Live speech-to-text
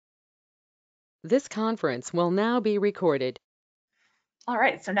This conference will now be recorded. All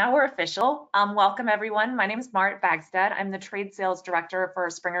right, so now we're official. Welcome everyone. My name is Marit Bagstead. I'm the Trade Sales Director for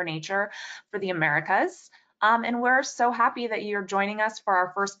Springer Nature for the Americas. And we're so happy that you're joining us for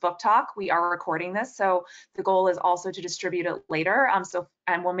our first book talk. We are recording this, so the goal is also to distribute it later.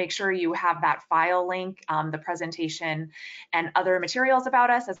 And we'll make sure you have that file link, the presentation, and other materials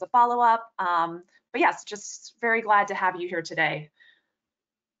about us as a follow-up. But yes, just very glad to have you here today.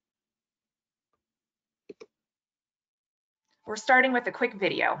 We're starting with a quick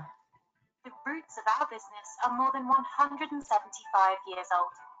video. The roots of our business are more than 175 years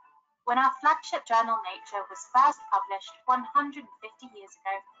old. When our flagship journal Nature was first published 150 years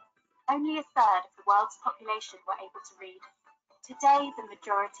ago, only a third of the world's population were able to read. Today, the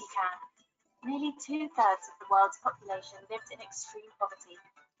majority can. Nearly 2/3 of the world's population lives in extreme poverty.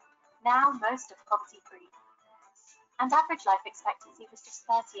 Now, most are poverty-free. And average life expectancy was just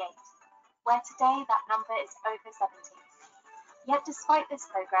 38, where today that number is over 70. Yet despite this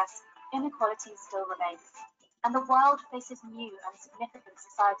progress, inequality still remains, and the world faces new and significant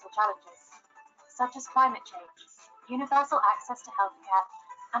societal challenges, such as climate change, universal access to healthcare,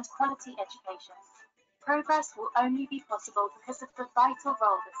 and quality education. Progress will only be possible because of the vital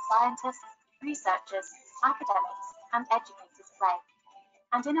role that scientists, researchers, academics, and educators play.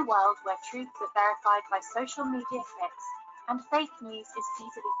 And in a world where truths are verified by social media clicks and fake news is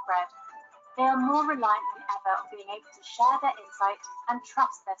easily spread, they are more reliant than ever on being able to share their insight and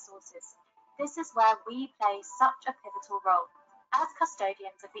trust their sources. This is where we play such a pivotal role. As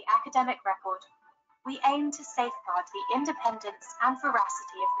custodians of the academic record, we aim to safeguard the independence and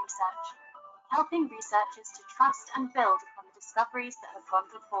veracity of research, helping researchers to trust and build upon the discoveries that have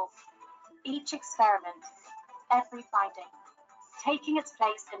gone before. Each experiment, every finding, taking its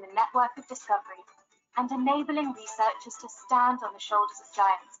place in the network of discovery and enabling researchers to stand on the shoulders of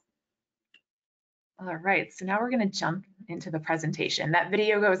giants. All right, so now we're going to jump into the presentation. That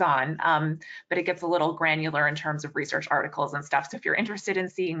video goes on, but it gets a little granular in terms of research articles and stuff. So if you're interested in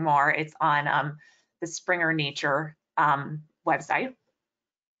seeing more, it's on the Springer Nature website.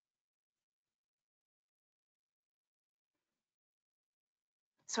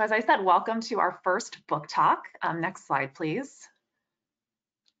 So as I said, welcome to our first book talk. Next slide, please.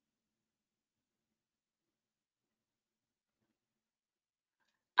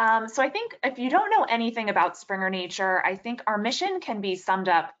 So I think if you don't know anything about Springer Nature, I think our mission can be summed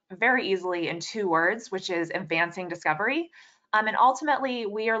up very easily in 2 words, which is advancing discovery. And ultimately,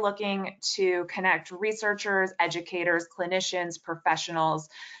 we are looking to connect researchers, educators, clinicians, professionals,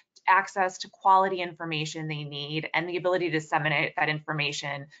 access to quality information they need, and the ability to disseminate that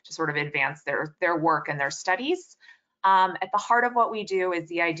information to sort of advance their work and their studies. At the heart of what we do is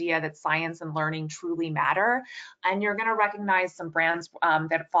the idea that science and learning truly matter. And you're going to recognize some brands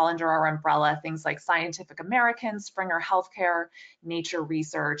that fall under our umbrella, things like Scientific American, Springer Healthcare, Nature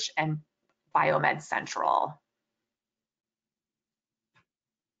Research, and Biomed Central.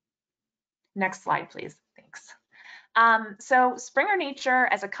 Next slide, please. Thanks. So Springer Nature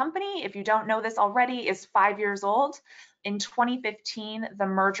as a company, if you don't know this already, is 5 years old. In 2015, the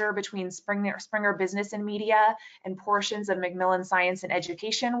merger between Springer Business and Media and portions of Macmillan Science and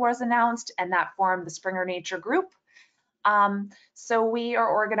Education was announced, and that formed the Springer Nature Group. So we are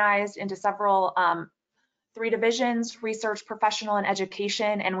organized into several 3 divisions: research, professional, and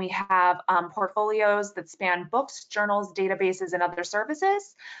education, and we have portfolios that span books, journals, databases, and other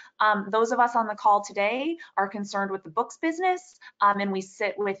services. Those of us on the call today are concerned with the books business, and we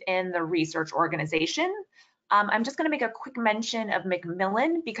sit within the research organization. I'm just going to make a quick mention of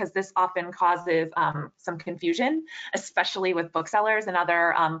Macmillan because this often causes some confusion, especially with booksellers and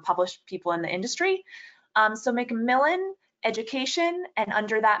other published people in the industry. So Macmillan Education, and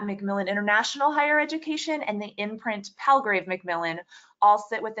under that Macmillan International Higher Education and the imprint Palgrave Macmillan all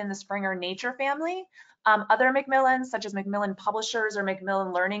sit within the Springer Nature family. Other Macmillans, such as Macmillan Publishers or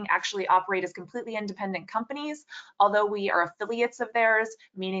Macmillan Learning, actually operate as completely independent companies, although we are affiliates of theirs,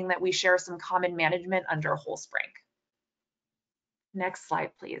 meaning that we share some common management under Wholespring. Next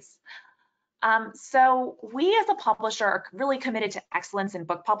slide, please. So we as a publisher are really committed to excellence in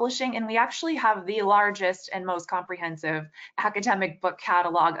book publishing, and we actually have the largest and most comprehensive academic book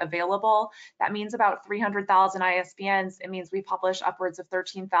catalog available. That means about 300,000 ISBNs. It means we publish upwards of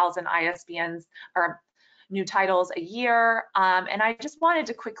 13,000 ISBNs or new titles a year. And I just wanted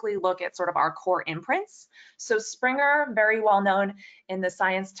to quickly look at sort of our core imprints. So Springer, very well known in the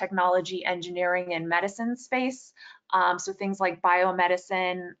science, technology, engineering, and medicine space. So things like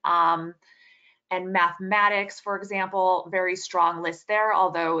biomedicine, and mathematics, for example, very strong list there,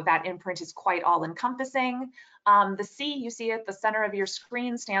 although that imprint is quite all-encompassing. The C you see at the center of your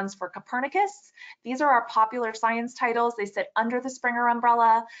screen stands for Copernicus. These are our popular science titles. They sit under the Springer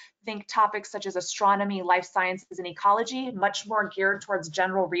umbrella. Think topics such as astronomy, life sciences, and ecology, much more geared towards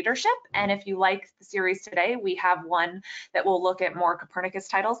general readership. And if you like the series today, we have one that will look at more Copernicus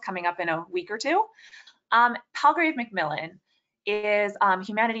titles coming up in a week or two. Palgrave Macmillan is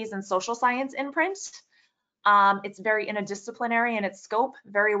humanities and social science imprint. It's very interdisciplinary in its scope,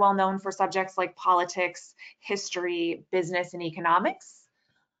 very well known for subjects like politics, history, business, and economics.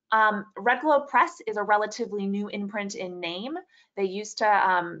 Red Globe Press is a relatively new imprint in name. They used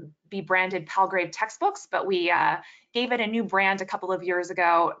to be branded Palgrave textbooks, but we gave it a new brand a couple of years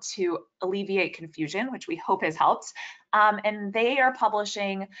ago to alleviate confusion, which we hope has helped. And they are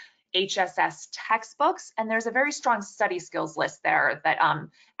publishing HSS textbooks, and there's a very strong study skills list there that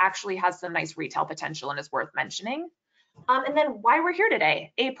actually has some nice retail potential and is worth mentioning. And then why we're here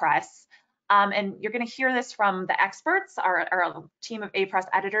today, Apress. And you're going to hear this from the experts. Our team of Apress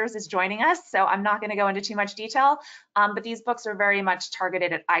editors is joining us, so I'm not going to go into too much detail, but these books are very much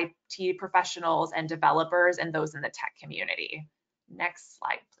targeted at IT professionals and developers and those in the tech community. Next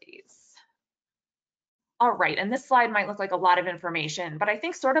slide, please. All right, and this slide might look like a lot of information, but I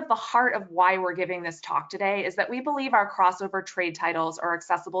think sort of the heart of why we're giving this talk today is that we believe our crossover trade titles are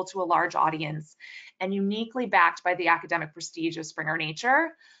accessible to a large audience and uniquely backed by the academic prestige of Springer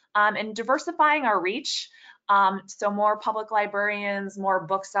Nature, and diversifying our reach so more public librarians, more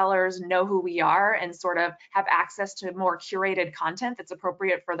booksellers know who we are and sort of have access to more curated content that's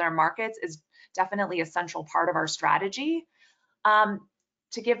appropriate for their markets is definitely a central part of our strategy.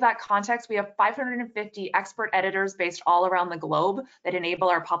 To give that context, we have 550 expert editors based all around the globe that enable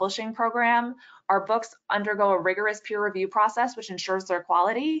our publishing program. Our books undergo a rigorous peer review process, which ensures their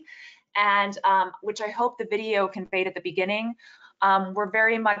quality, and which I hope the video conveyed at the beginning. We're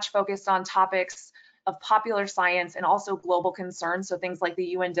very much focused on topics of popular science and also global concerns, so things like the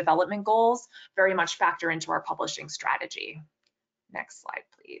UN Development Goals very much factor into our publishing strategy. Next slide,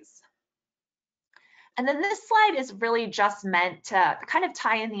 please. And then this slide is really just meant to kind of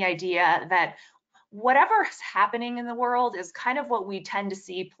tie in the idea that whatever's happening in the world is kind of what we tend to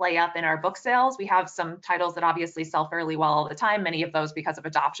see play up in our book sales. We have some titles that obviously sell fairly well all the time, many of those because of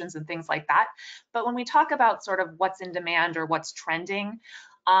adoptions and things like that. But when we talk about sort of what's in demand or what's trending,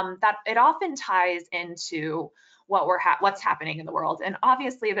 that it often ties into what's happening in the world. And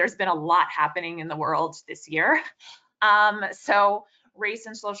obviously there's been a lot happening in the world this year. So race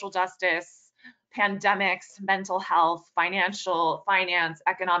and social justice, pandemics, mental health, finance,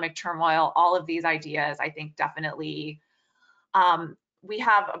 economic turmoil, all of these ideas, I think definitely, we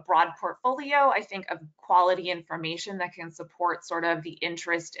have a broad portfolio, I think, of quality information that can support sort of the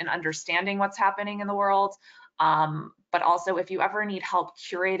interest in understanding what's happening in the world. But also if you ever need help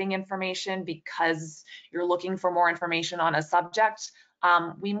curating information because you're looking for more information on a subject,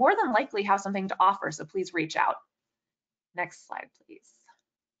 we more than likely have something to offer, so please reach out. Next slide, please.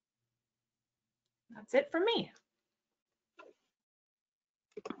 That's it for me.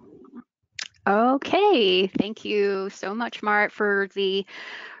 Okay, thank you so much, Mart, for the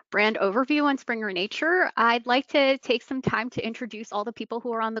brand overview on Springer Nature. I'd like to take some time to introduce all the people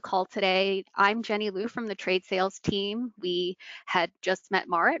who are on the call today. I'm Jenny Liu from the trade sales team. We had just met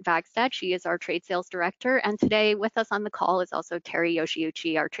Mara at Vagstad. She is our trade sales director. And today with us on the call is also Terry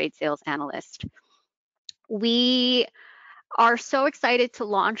Yoshiuchi, our trade sales analyst. We are so excited to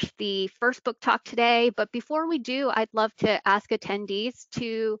launch the first book talk today, but before we do, I'd love to ask attendees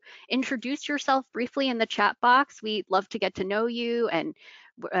to introduce yourself briefly in the chat box. We'd love to get to know you and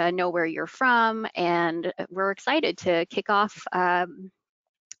know where you're from, and we're excited to kick off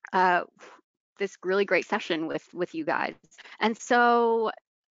this really great session with you guys. And so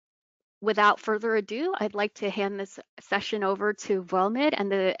without further ado, I'd like to hand this session over to Velmid and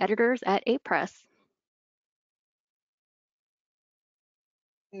the editors at Apress.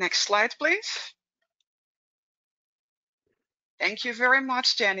 Next slide, please. Thank you very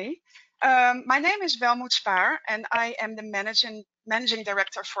much, Jenny. My name is Welmoed Spaar, and I am the managing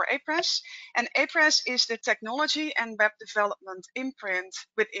director for Apress. And Apress is the technology and web development imprint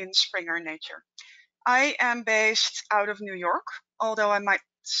within Springer Nature. I am based out of New York, although I might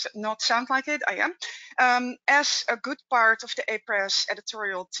not sound like it, I am, as a good part of the Apress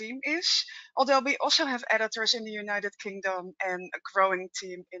editorial team is, although we also have editors in the United Kingdom and a growing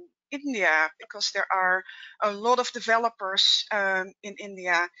team in India, because there are a lot of developers in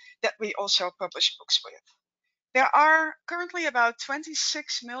India that we also publish books with. There are currently about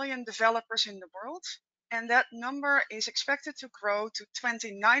 26 million developers in the world, and that number is expected to grow to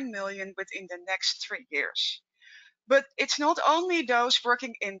 29 million within the next 3 years. But it's not only those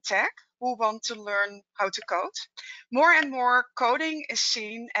working in tech who want to learn how to code. More and more, coding is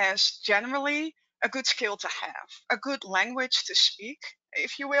seen as generally a good skill to have, a good language to speak,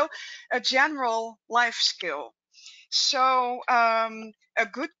 if you will, a general life skill. So a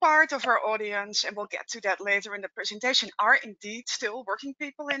good part of our audience, and we'll get to that later in the presentation, are indeed still working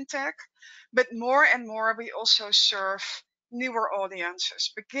people in tech, but more and more we also serve newer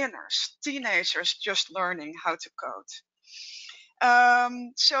audiences, beginners, teenagers just learning how to code.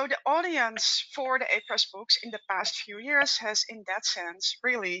 So the audience for the Apress books in the past few years has, in that sense,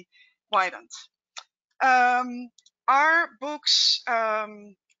 really widened. Our books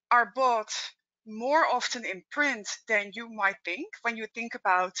are bought more often in print than you might think. When you think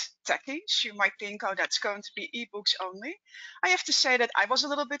about techies, you might think, oh, that's going to be ebooks only. I have to say that I was a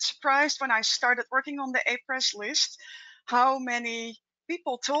little bit surprised when I started working on the Apress list, how many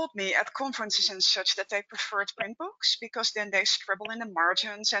people told me at conferences and such that they preferred print books, because then they scribble in the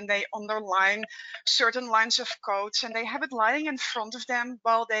margins and they underline certain lines of codes and they have it lying in front of them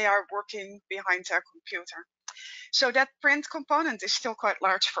while they are working behind their computer. So that print component is still quite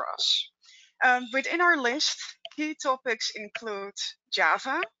large for us. Within our list, key topics include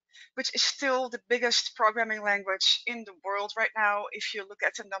Java, which is still the biggest programming language in the world right now if you look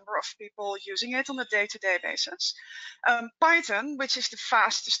at the number of people using it on a day-to-day basis. Python, which is the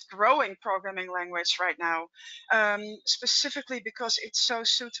fastest growing programming language right now, specifically because it's so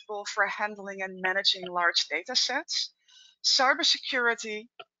suitable for handling and managing large data sets. Cybersecurity,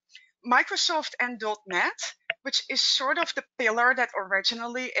 Microsoft and .NET, which is sort of the pillar that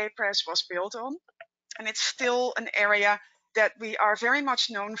originally Apress was built on. And it's still an area that we are very much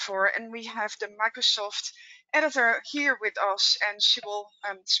known for. And we have the Microsoft editor here with us, and she will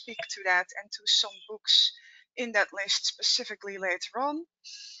speak to that and to some books in that list specifically later on.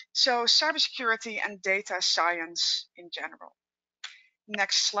 So cybersecurity and data science in general.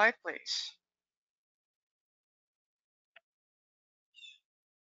 Next slide, please.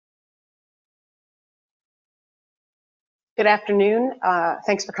 Good afternoon.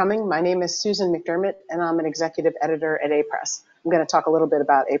 Thanks for coming. My name is Susan McDermott, and I'm an executive editor at Apress. I'm going to talk a little bit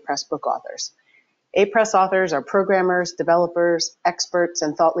about Apress book authors. Apress authors are programmers, developers, experts,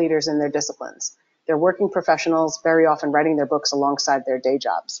 and thought leaders in their disciplines. They're working professionals, very often writing their books alongside their day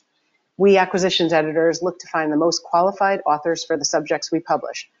jobs. We acquisitions editors look to find the most qualified authors for the subjects we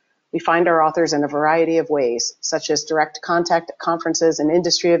publish. We find our authors in a variety of ways, such as direct contact at conferences and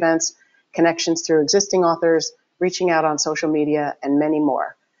industry events, connections through existing authors, reaching out on social media, and many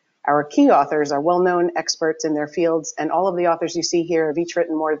more. Our key authors are well-known experts in their fields, and all of the authors you see here have each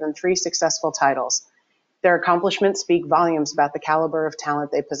written more than 3 successful titles. Their accomplishments speak volumes about the caliber of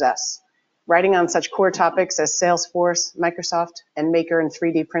talent they possess. Writing on such core topics as Salesforce, Microsoft, and Maker and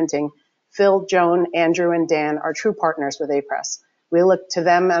 3D printing, Phil, Joan, Andrew, and Dan are true partners with Apress. We look to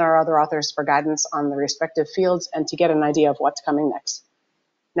them and our other authors for guidance on the respective fields and to get an idea of what's coming next.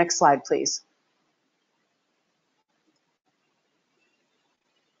 Next slide, please.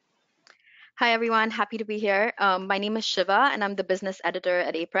 Hi, everyone. Happy to be here. My name is Shiva, and I'm the business editor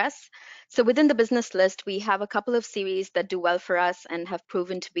at Apress. So within the business list, we have a couple of series that do well for us and have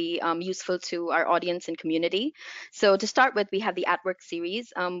proven to be useful to our audience and community. So to start with, we have the At Work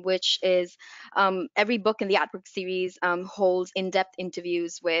series, which is every book in the At Work series holds in-depth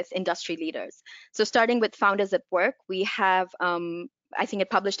interviews with industry leaders. So starting with Founders at Work, we have I think it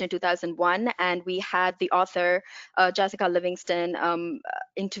published in 2001, and we had the author Jessica Livingston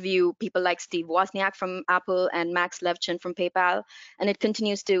interview people like Steve Wozniak from Apple and Max Levchin from PayPal, and it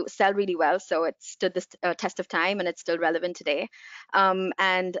continues to sell really well. So it stood the test of time, and it's still relevant today.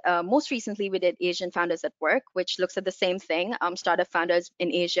 And most recently, we did Asian Founders at Work, which looks at the same thing: startup founders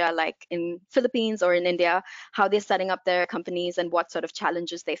in Asia, like in Philippines or in India, how they're setting up their companies and what sort of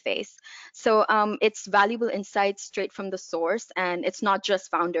challenges they face. So it's valuable insights straight from the source, and it's not just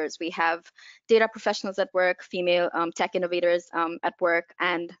founders. We have data professionals at work, female tech innovators at work,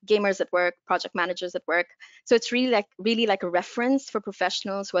 and gamers at work, project managers at work. So it's really like a reference for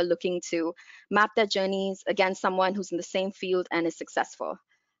professionals who are looking to map their journeys against someone who's in the same field and is successful.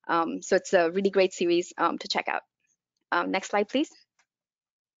 So it's a really great series to check out. Next slide, please.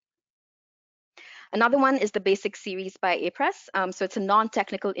 Another one is the Basic series by Apress. So it's a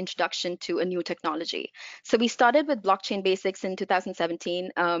non-technical introduction to a new technology. So we started with blockchain basics in 2017,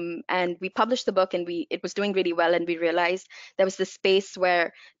 and we published the book, and it was doing really well, and we realized there was this space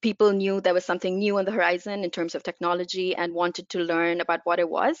where people knew there was something new on the horizon in terms of technology and wanted to learn about what it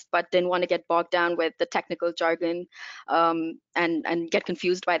was, but didn't want to get bogged down with the technical jargon and get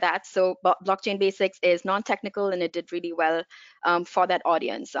confused by that. So blockchain basics is non-technical, and it did really well for that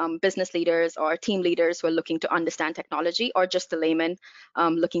audience, business leaders or team team leaders who are looking to understand technology, or just the layman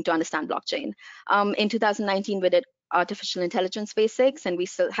looking to understand blockchain. In 2019, we did artificial intelligence basics, and we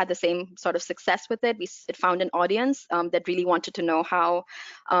still had the same sort of success with it. It found an audience that really wanted to know how,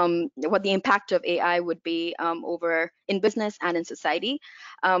 what the impact of AI would be over in business and in society.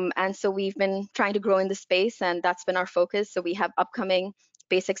 And so we've been trying to grow in this space, and that's been our focus. So we have upcoming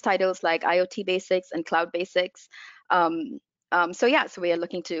basics titles like IoT basics and cloud basics. So yeah, so we are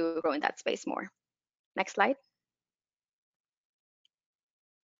looking to grow in that space more. Next slide.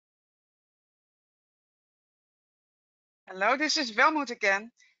 Hello, this is Velmoed again.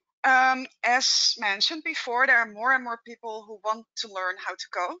 As mentioned before, there are more and more people who want to learn how to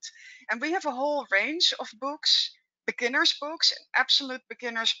code. And we have a whole range of books, beginners books and absolute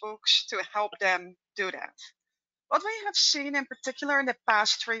beginners books to help them do that. What we have seen in particular in the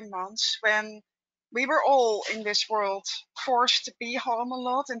past 3 months, when we were all in this world forced to be home a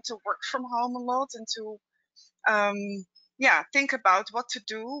lot and to work from home a lot and to think about what to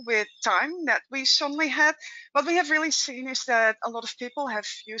do with time that we suddenly had. What we have really seen is that a lot of people have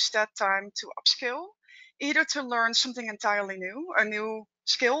used that time to upskill, either to learn something entirely new, a new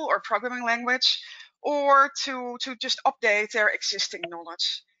skill or programming language, or to just update their existing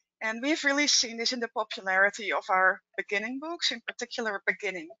knowledge. And we've really seen this in the popularity of our beginning books, in particular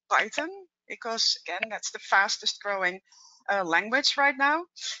beginning Python, because again, that's the fastest growing language right now.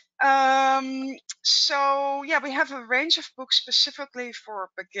 So yeah, we have a range of books specifically for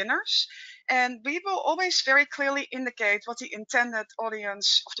beginners, and we will always very clearly indicate what the intended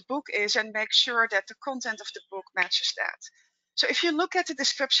audience of the book is and make sure that the content of the book matches that. So if you look at the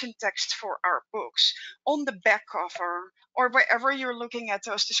description text for our books on the back cover or wherever you're looking at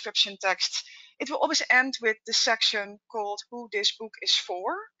those description texts, it will always end with the section called Who This Book Is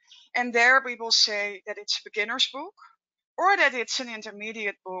For. And there we will say that it's a beginner's book, or that it's an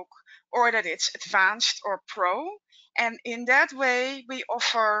intermediate book, or that it's advanced or pro. And in that way, we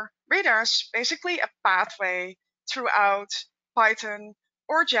offer readers basically a pathway throughout Python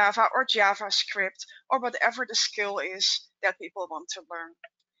or Java or JavaScript or whatever the skill is that people want to learn.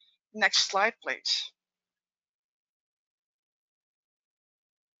 Next slide, please.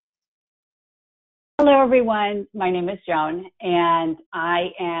 Hello, everyone. My name is Joan, and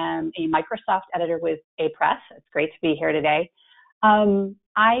I am a Microsoft editor with Apress. It's great to be here today.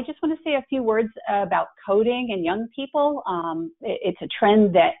 I just want to say a few words about coding and young people. It's a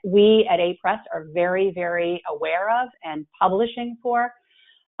trend that we at Apress are very, very aware of and publishing for.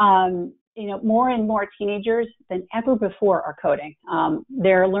 You know, more and more teenagers than ever before are coding.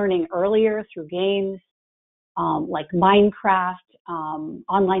 They're learning earlier through games like Minecraft,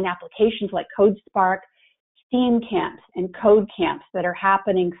 online applications like CodeSpark, STEAM camps and code camps that are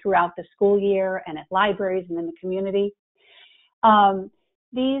happening throughout the school year and at libraries and in the community.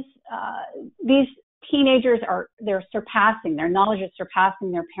 These teenagers they're surpassing, their knowledge is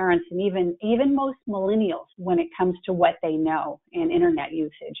surpassing their parents and even most millennials when it comes to what they know in internet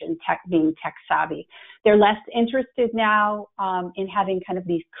usage and being tech savvy. They're less interested now in having kind of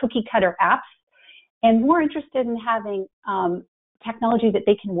these cookie cutter apps, and more interested in having technology that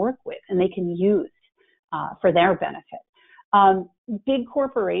they can work with and they can use for their benefit. Big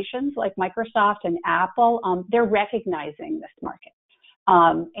corporations like Microsoft and Apple, they're recognizing this market.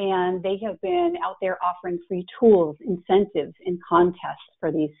 And they have been out there offering free tools, incentives, and contests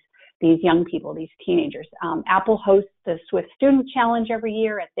for these young people, these teenagers. Apple hosts the Swift Student Challenge every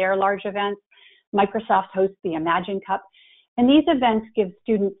year at their large events. Microsoft hosts the Imagine Cup. And these events give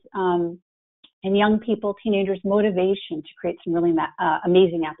students and young people, teenagers, motivation to create some really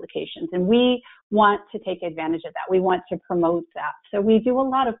amazing applications. And we want to take advantage of that. We want to promote that. So we do a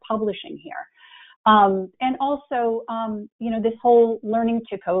lot of publishing here. And also, you know, this whole learning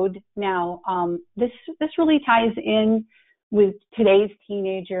to code now, this really ties in with today's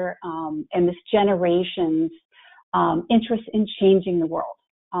teenager and this generation's interest in changing the world.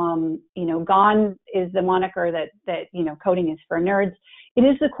 You know, gone is the moniker that you know, coding is for nerds. It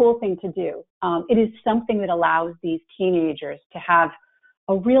is the cool thing to do. It is something that allows these teenagers to have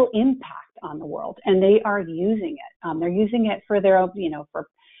a real impact on the world, and they are using it. They're using it for their own, you know, for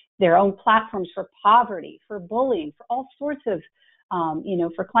their own platforms, for poverty, for bullying, for all sorts of, you know,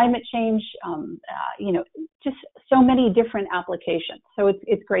 for climate change, you know, just so many different applications. So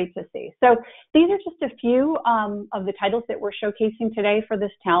it's great to see. So these are just a few of the titles that we're showcasing today for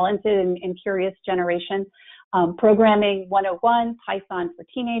this talented and curious generation. Programming 101, Python for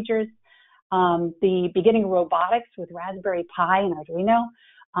teenagers, the beginning robotics with Raspberry Pi and Arduino.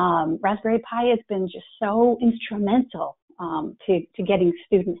 Raspberry Pi has been just so instrumental to getting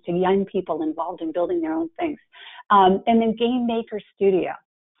students, to young people involved in building their own things. And then Game Maker Studio.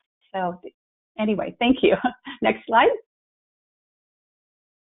 So Anyway, thank you. Next slide.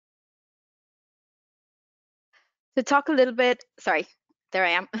 To talk a little bit, sorry, there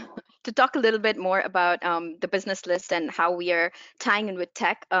I am. To talk a little bit more about the business list and how we are tying in with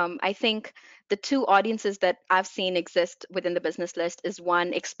tech, I think the two audiences that I've seen exist within the business list is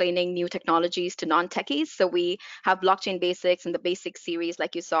one, explaining new technologies to non-techies. So we have Blockchain Basics and the Basics series,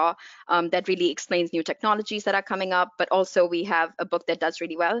 like you saw, that really explains new technologies that are coming up. But also we have a book that does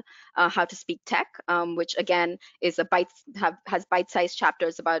really well, How to Speak Tech, which again is has bite-sized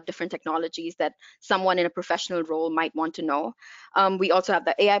chapters about different technologies that someone in a professional role might want to know. We also have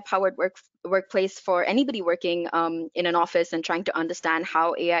the AI-powered workplace for anybody working in an office and trying to understand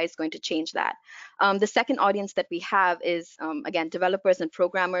how AI is going to change that. The second audience that we have is, again, developers and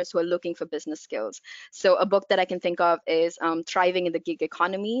programmers who are looking for business skills. So a book that I can think of is Thriving in the Gig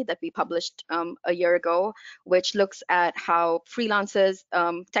Economy that we published a year ago, which looks at how freelancers,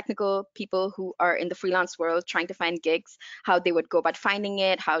 technical people who are in the freelance world trying to find gigs, how they would go about finding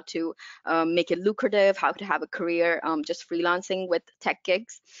it, how to make it lucrative, how to have a career just freelancing with tech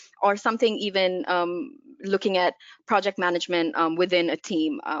gigs, or something even looking at project management within a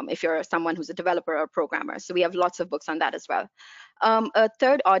team if you're someone who's a developer or programmer. So we have lots of books on that as well. A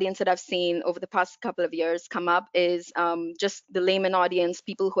third audience that I've seen over the past couple of years come up is just the layman audience,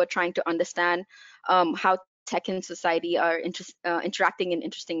 people who are trying to understand how tech and society are interacting in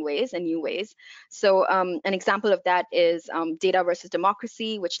interesting ways and new ways. So an example of that is Data versus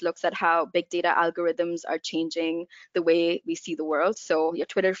Democracy, which looks at how big data algorithms are changing the way we see the world. So your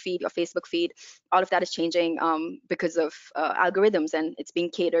Twitter feed, your Facebook feed, all of that is changing because of algorithms, and it's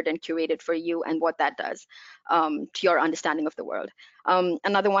being catered and curated for you and what that does to your understanding of the world.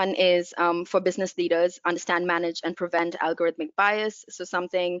 Another one is for business leaders, understand, manage, and prevent algorithmic bias. So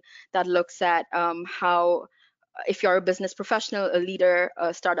something that looks at how, if you're a business professional, a leader,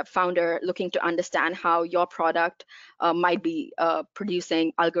 a startup founder, looking to understand how your product might be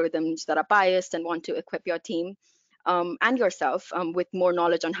producing algorithms that are biased, and want to equip your team and yourself with more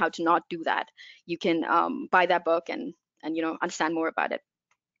knowledge on how to not do that, you can buy that book and understand more about it.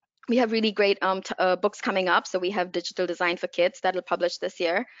 We have really great books coming up. So we have Digital Design for Kids that will publish this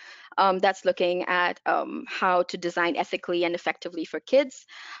year. That's looking at how to design ethically and effectively for kids.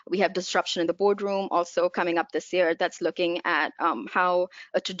 We have Disruption in the Boardroom also coming up this year. That's looking at how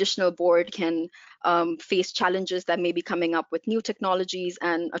a traditional board can face challenges that may be coming up with new technologies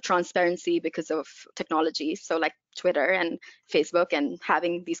and a transparency because of technology. So like Twitter and Facebook, and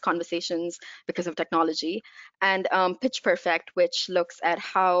having these conversations because of technology. And Pitch Perfect, which looks at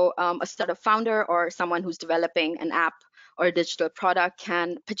how a startup founder or someone who's developing an app or a digital product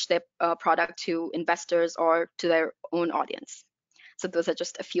can pitch their product to investors or to their own audience. So those are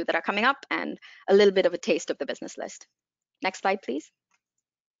just a few that are coming up and a little bit of a taste of the business list. Next slide, please.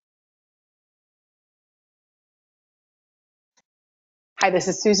 Hi, this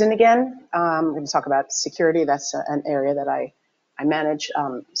is Susan again. I'm going to talk about security. That's an area that I manage.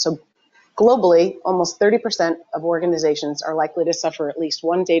 So globally, almost 30% of organizations are likely to suffer at least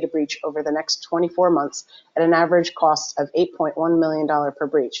one data breach over the next 24 months at an average cost of $8.1 million per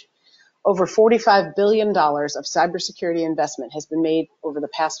breach. Over $45 billion of cybersecurity investment has been made over the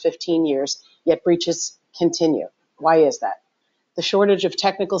past 15 years, yet breaches continue. Why is that? The shortage of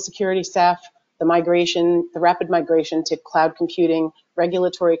technical security staff, the rapid migration to cloud computing,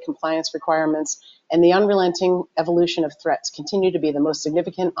 regulatory compliance requirements, and the unrelenting evolution of threats continue to be the most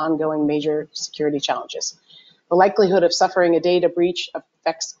significant ongoing major security challenges. The likelihood of suffering a data breach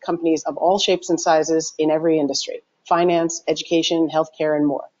affects companies of all shapes and sizes in every industry: finance, education, healthcare, and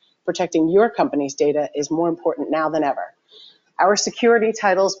more. Protecting your company's data is more important now than ever. Our security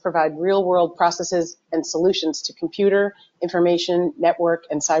titles provide real-world processes and solutions to computer, information, network,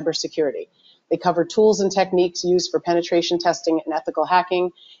 and cybersecurity. They cover tools and techniques used for penetration testing and ethical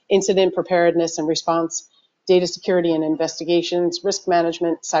hacking, incident preparedness and response, data security and investigations, risk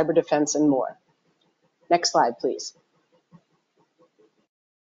management, cyber defense, and more. Next slide, please.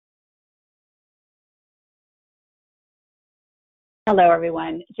 Hello,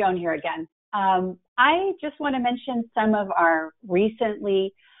 everyone. Joan here again. I just want to mention some of our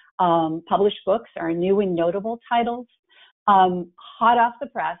recently published books, our new and notable titles. Hot off the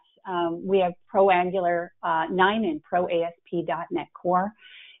press, we have Pro Angular 9 and Pro ASP.NET Core.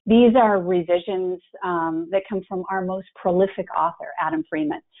 These are revisions that come from our most prolific author, Adam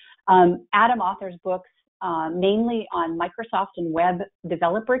Freeman. Adam authors books mainly on Microsoft and web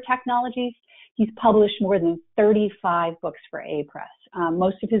developer technologies. He's published more than 35 books for Apress.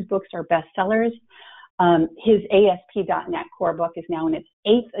 Most of his books are bestsellers. His ASP.NET Core book is now in its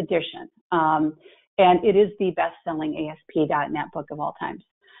 8th edition, and it is the best-selling ASP.NET book of all times.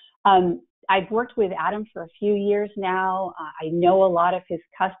 I've worked with Adam for a few years now. I know a lot of his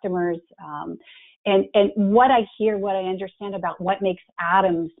customers. And what I hear, what I understand about what makes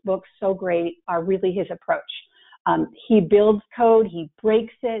Adam's books so great are really his approach. He builds code, he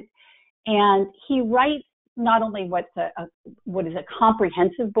breaks it, and he writes not only what is a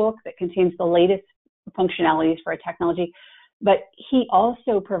comprehensive book that contains the latest functionalities for a technology, but he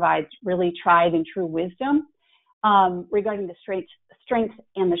also provides really tried and true wisdom regarding the strengths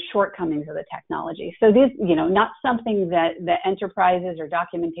and the shortcomings of the technology. So this, not something that enterprises or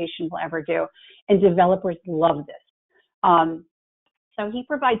documentation will ever do, and developers love this. So he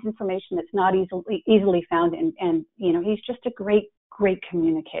provides information that's not easily found, and he's just a great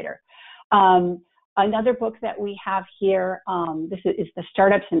communicator. Another book that we have here, this is the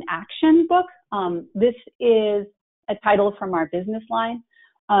Startups in Action book. This is a title from our business line.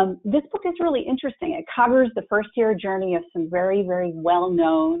 This book is really interesting. It covers the first-year journey of some very, very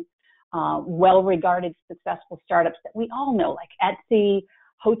well-known, well-regarded, successful startups that we all know, like Etsy,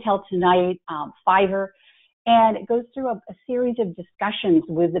 Hotel Tonight, Fiverr. And it goes through a series of discussions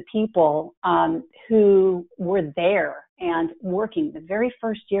with the people who were there and working the very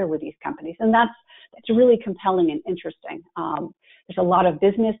first year with these companies. And that's really compelling and interesting. There's a lot of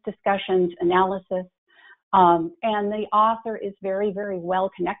business discussions, analysis, and the author is very, very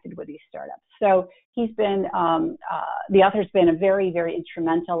well connected with these startups. So he's been, the author's been very, very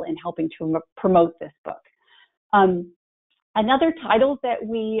instrumental in helping to promote this book. Another title that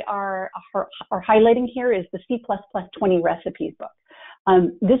we are highlighting here is the C++ 20 Recipes book.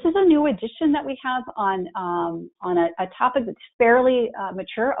 This is a new edition that we have on a topic that's fairly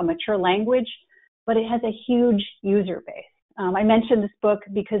mature, a mature language, but it has a huge user base. I mentioned this book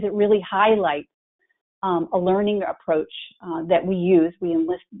because it really highlights a learning approach that we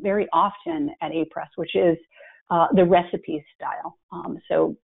enlist very often at Apress, which is the recipes style.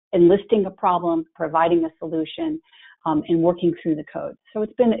 So enlisting a problem, providing a solution, and working through the code. So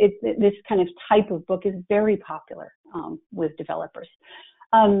this kind of type of book is very popular with developers.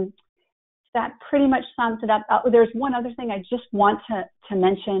 That pretty much sums it up. There's one other thing I just want to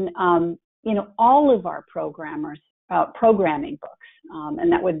mention. All of our programming books,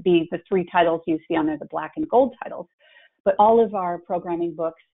 and that would be the three titles you see on there, the black and gold titles. But all of our programming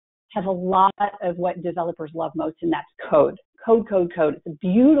books have a lot of what developers love most, and that's code. Code. It's a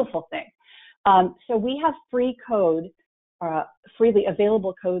beautiful thing. So we have free code, freely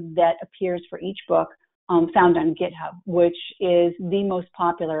available code that appears for each book found on GitHub, which is the most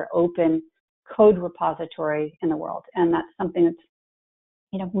popular open code repository in the world. And that's something that's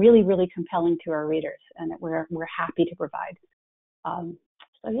really, really compelling to our readers, and that we're happy to provide.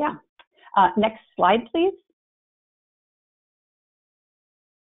 So yeah, next slide, please.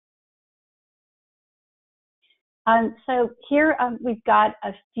 So here we've got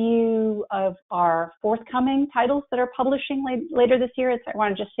a few of our forthcoming titles that are publishing later this year. So I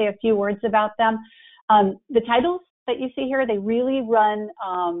want to just say a few words about them. The titles that you see here, they really run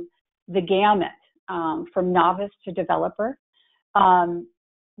the gamut from novice to developer.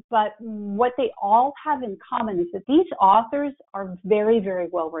 But what they all have in common is that these authors are very, very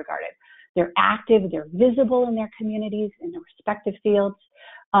well regarded. They're active, they're visible in their communities, in their respective fields.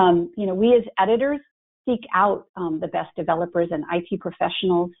 We as editors seek out the best developers and IT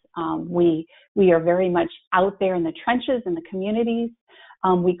professionals. We are very much out there in the trenches, in the communities.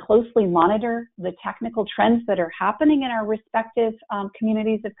 We closely monitor the technical trends that are happening in our respective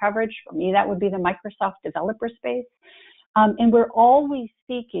communities of coverage. For me, that would be the Microsoft developer space. And we're always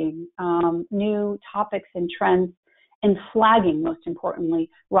seeking new topics and trends and flagging, most importantly,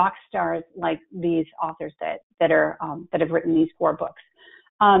 rock stars like these authors that have written these 4 books.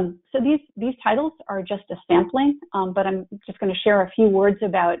 So these titles are just a sampling, but I'm just going to share a few words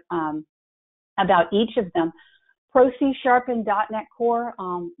about each of them. Pro C# and .NET Core,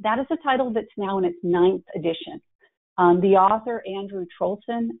 that is a title that's now in its 9th edition. The author, Andrew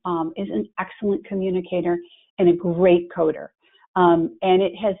Trollson, is an excellent communicator and a great coder. And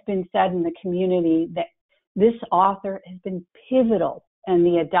it has been said in the community that this author has been pivotal in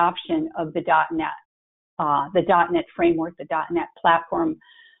the adoption of the .NET framework, the .NET platform,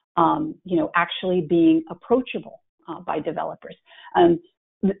 actually being approachable by developers.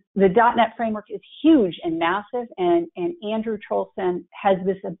 The .NET framework is huge and massive, and Andrew Trollson has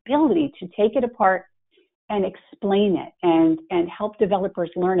this ability to take it apart and explain it and help developers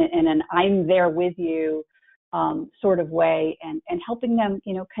learn it in an I'm there with you sort of way, and helping them,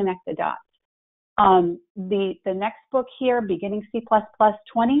 connect the dots. The next book here, Beginning C++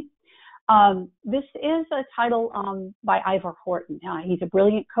 20, this is a title by Ivor Horton. He's a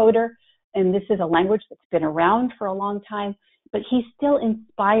brilliant coder, and this is a language that's been around for a long time, but he still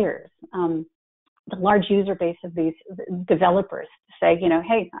inspires the large user base of these developers to say, you know,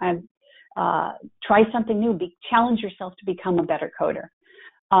 hey, try something new, challenge yourself to become a better coder.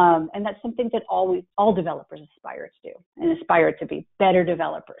 And that's something that all developers aspire to do and aspire to be better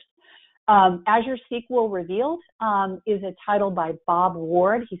developers. Azure SQL Revealed is a title by Bob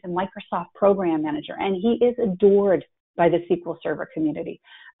Ward. He's a Microsoft program manager, and he is adored by the SQL Server community.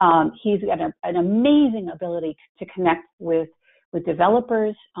 He's got an amazing ability to connect with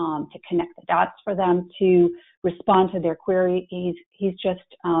developers, to connect the dots for them, to respond to their query. He's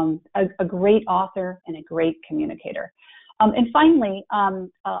just a great author and a great communicator. And finally,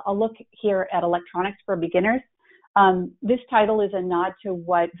 a look here at electronics for beginners. This title is a nod to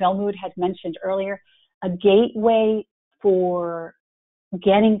what Velmood had mentioned earlier, a gateway for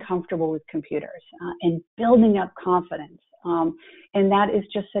getting comfortable with computers and building up confidence. And that is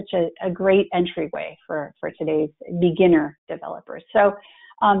just such a great entryway for today's beginner developers. So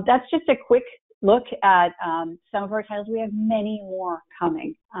that's just a quick look at some of our titles. We have many more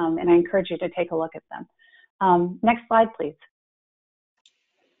coming, and I encourage you to take a look at them. Next slide, please.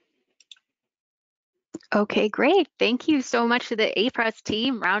 Okay, great. Thank you so much to the Apress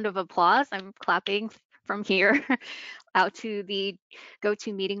team. Round of applause. I'm clapping from here out to the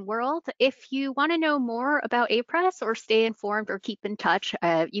GoToMeeting world. If you want to know more about Apress or stay informed or keep in touch,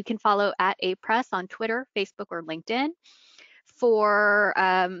 you can follow at Apress on Twitter, Facebook, or LinkedIn. For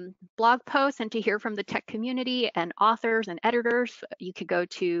blog posts and to hear from the tech community and authors and editors, you could go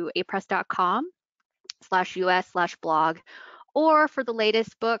to apress.com/us/blog. Or for the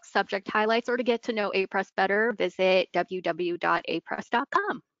latest books, subject highlights, or to get to know Apress better, visit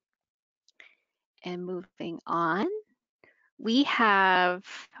www.apress.com. And moving on, we have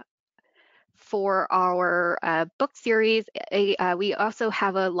for our book series, we also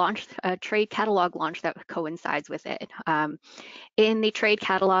have a trade catalog launch that coincides with it. In the trade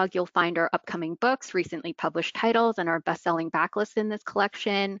catalog, you'll find our upcoming books, recently published titles, and our best-selling backlist in this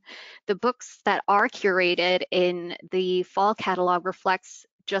collection. The books that are curated in the fall catalog reflects,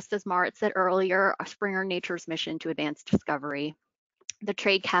 just as Marit said earlier, Springer Nature's mission to advance discovery. The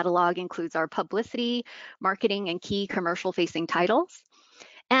trade catalog includes our publicity, marketing, and key commercial-facing titles.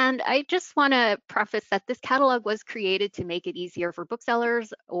 And I just want to preface that this catalog was created to make it easier for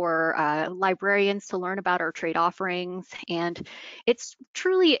booksellers or librarians to learn about our trade offerings. And it's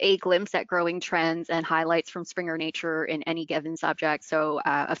truly a glimpse at growing trends and highlights from Springer Nature in any given subject. So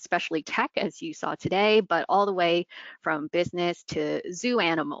especially tech, as you saw today, but all the way from business to zoo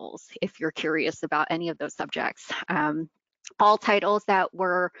animals, if you're curious about any of those subjects. All titles that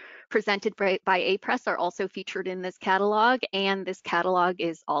were presented by Apress are also featured in this catalog, and this catalog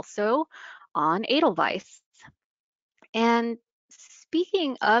is also on Edelweiss. And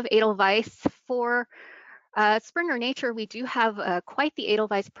speaking of Edelweiss, for Springer Nature, we do have quite the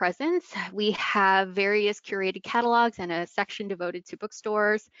Edelweiss presence. We have various curated catalogs and a section devoted to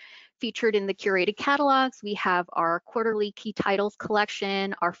bookstores. Featured in the curated catalogs, we have our quarterly key titles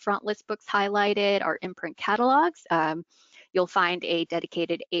collection, our front list books highlighted, our imprint catalogs. You'll find a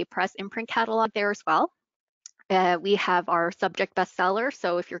dedicated Apress imprint catalog there as well. We have our subject bestseller.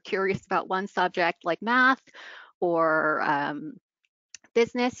 So if you're curious about one subject like math or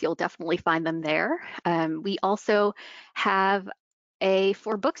business, you'll definitely find them there. We also have a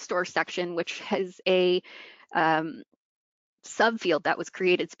for bookstore section, which has a subfield that was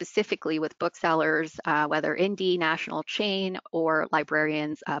created specifically with booksellers, whether indie, national chain, or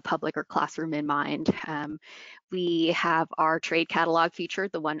librarians, public or classroom in mind. We have our trade catalog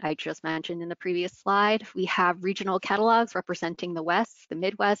featured, the one I just mentioned in the previous slide. We have regional catalogs representing the West, the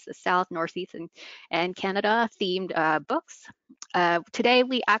Midwest, the South, Northeast, and Canada themed books. Today,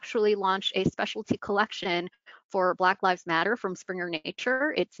 we actually launched a specialty collection for Black Lives Matter from Springer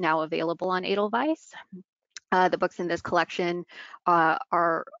Nature. It's now available on Edelweiss. The books in this collection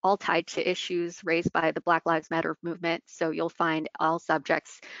are all tied to issues raised by the Black Lives Matter movement. So you'll find all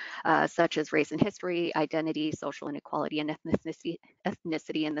subjects such as race and history, identity, social inequality, and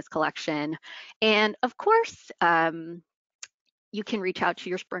ethnicity in this collection. And of course, you can reach out to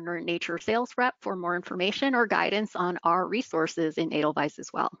your Springer Nature sales rep for more information or guidance on our resources in Edelweiss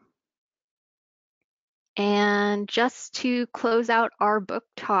as well. And just to close out our book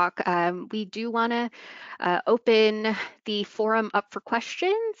talk, we do want to open the forum up for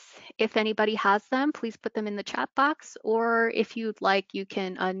questions. If anybody has them, please put them in the chat box, or if you'd like, you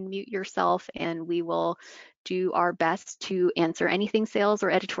can unmute yourself and we will do our best to answer anything sales or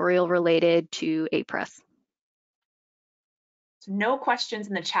editorial related to Apress. No questions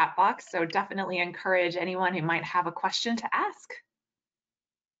in the chat box, so definitely encourage anyone who might have a question to ask.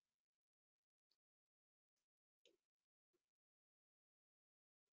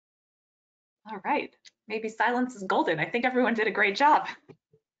 All right. Maybe silence is golden. I think everyone did a great job.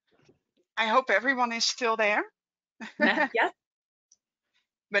 I hope everyone is still there. Yes.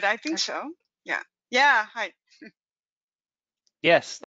 But I think so. Yeah. Yeah. Hi. Yes.